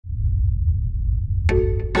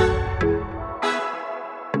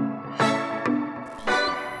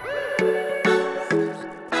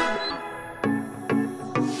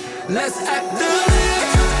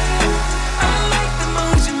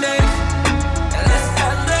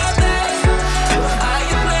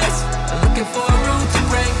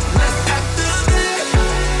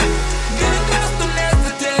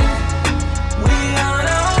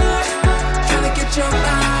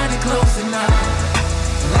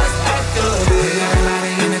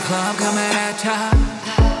club coming at ya,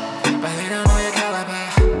 but they don't know your caliber.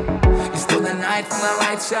 You stole the night from the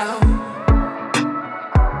light show.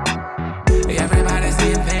 Everybody's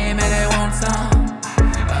seeing fame and they want some,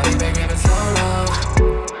 but we been giving so low,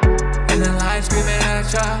 and the lights screaming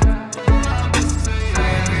at ya.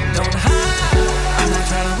 Don't hide, I'm not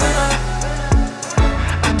trying to run up,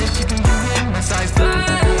 I'm just keeping you in my sights. You're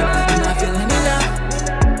not feeling enough.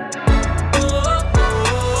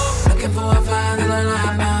 Looking for a fire that'll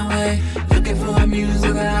light my way, looking for a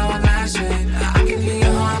music that I want that shit. I can hear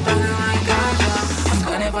your heart pounding like Gaga. I'm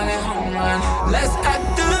gunning for that home run. Let's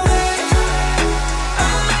activate. I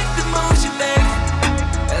like the motion, babe.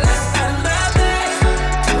 Let's elevate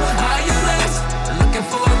to a higher place. Looking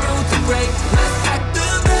for a route to break. Let's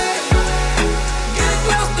activate. Get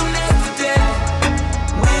close, don't hesitate.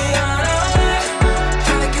 We on our way.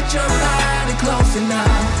 Trying to get your body close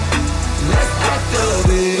enough. Let's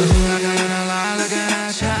activate.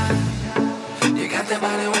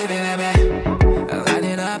 Body waving at me, light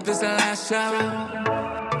it up, it's the last show.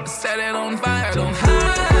 Set it on fire, don't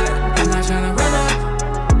hide. I'm not trying to run up,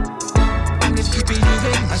 I'm just keeping you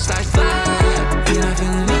in my sight. You're not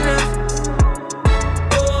feeling enough.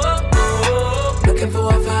 Looking for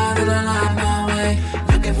a fire that'll light my way,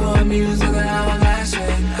 looking for a music that I want that shit.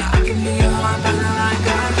 I can hear your heart pounding like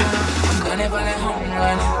Gaga. I'm gunning for that home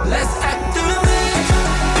run. Let's activate.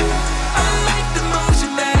 I like the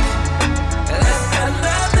motion, babe.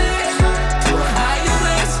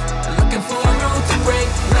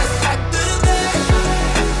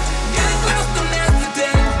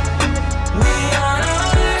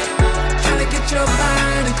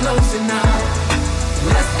 Close enough.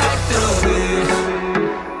 Let's activate.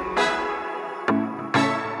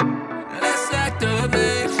 Let's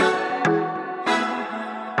activate.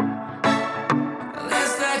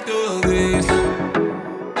 Let's activate.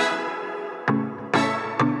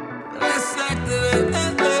 Let's activate.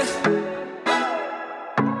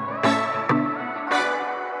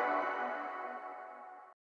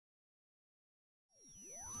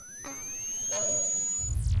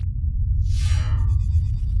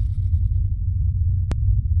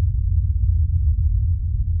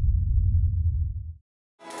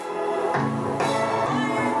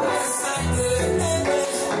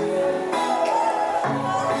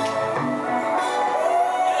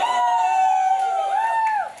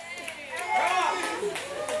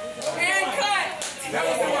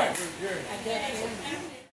 I definitely